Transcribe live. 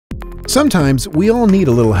Sometimes we all need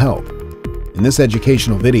a little help. In this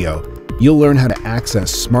educational video, you'll learn how to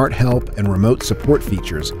access Smart Help and remote support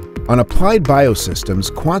features on Applied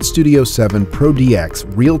Biosystems Quantstudio 7 Pro Dx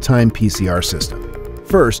Real-Time PCR system.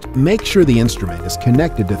 First, make sure the instrument is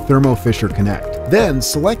connected to Thermo Fisher Connect. Then,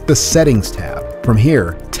 select the Settings tab. From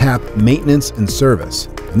here, tap Maintenance and Service,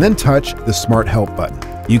 and then touch the Smart Help button.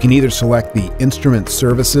 You can either select the Instrument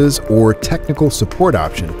Services or Technical Support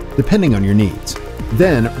option, depending on your needs.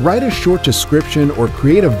 Then, write a short description or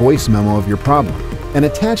create a voice memo of your problem, and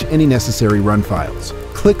attach any necessary run files.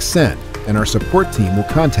 Click Send, and our support team will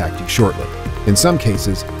contact you shortly. In some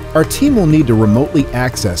cases, our team will need to remotely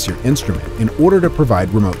access your instrument in order to provide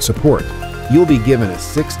remote support. You'll be given a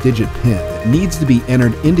 6-digit PIN that needs to be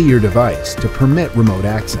entered into your device to permit remote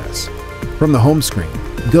access. From the home screen,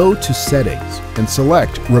 go to Settings and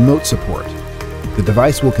select Remote Support. The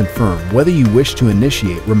device will confirm whether you wish to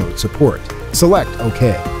initiate remote support. Select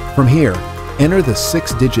OK. From here, enter the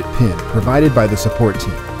 6-digit PIN provided by the support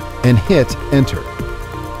team and hit Enter.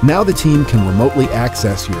 Now the team can remotely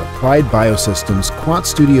access your Applied Biosystems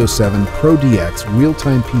Quantstudio 7 Pro Dx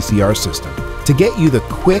Real-Time PCR system to get you the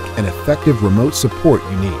quick and effective remote support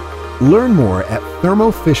you need. Learn more at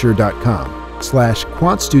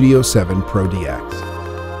thermofisher.com/Quantstudio 7 Pro Dx.